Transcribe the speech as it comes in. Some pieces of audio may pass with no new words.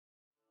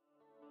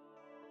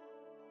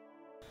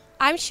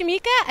I'm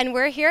Shamika, and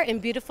we're here in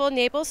beautiful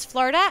Naples,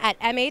 Florida at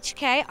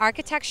MHK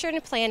Architecture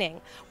and Planning.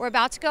 We're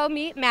about to go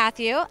meet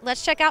Matthew.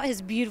 Let's check out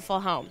his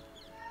beautiful home.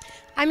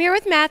 I'm here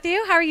with Matthew.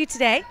 How are you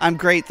today? I'm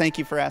great, thank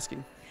you for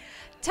asking.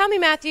 Tell me,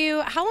 Matthew,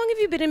 how long have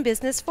you been in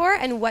business for,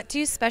 and what do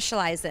you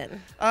specialize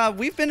in?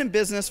 We've been in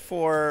business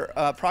for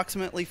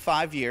approximately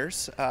 5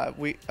 years.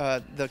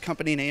 The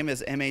company name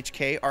is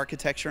MHK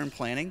Architecture and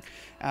Planning.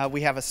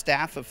 We have a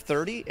staff of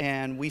 30,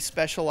 and we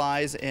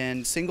specialize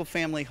in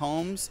single-family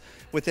homes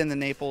within the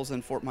Naples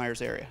and Fort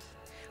Myers area.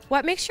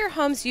 What makes your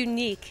homes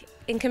unique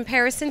in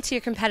comparison to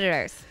your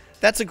competitors?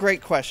 That's a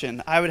great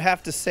question. I would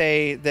have to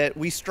say that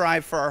we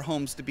strive for our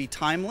homes to be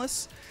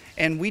timeless,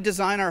 and we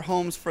design our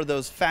homes for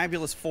those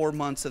fabulous 4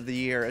 months of the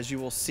year, as you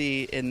will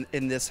see in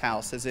this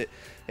house as it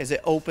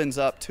opens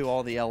up to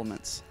all the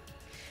elements.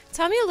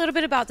 Tell me a little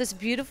bit about this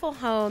beautiful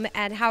home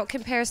and how it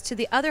compares to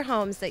the other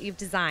homes that you've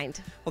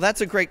designed. Well,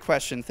 that's a great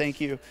question. Thank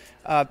you.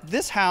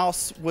 This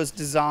house was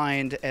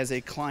designed as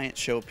a client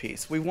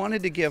showpiece. We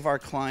wanted to give our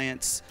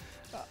clients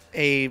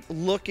a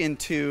look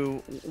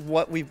into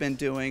what we've been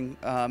doing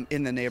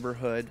in the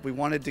neighborhood. We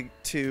wanted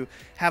to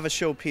have a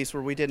showpiece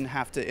where we didn't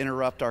have to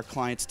interrupt our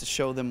clients to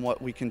show them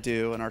what we can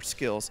do and our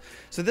skills.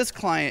 So this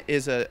client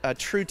is a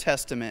true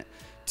testament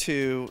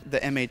to the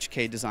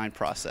MHK design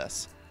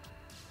process.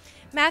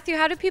 Matthew,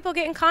 how do people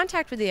get in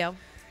contact with you?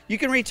 You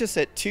can reach us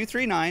at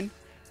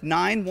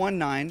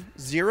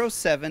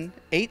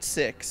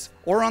 239-919-0786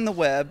 or on the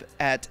web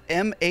at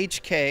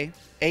mhkap.com.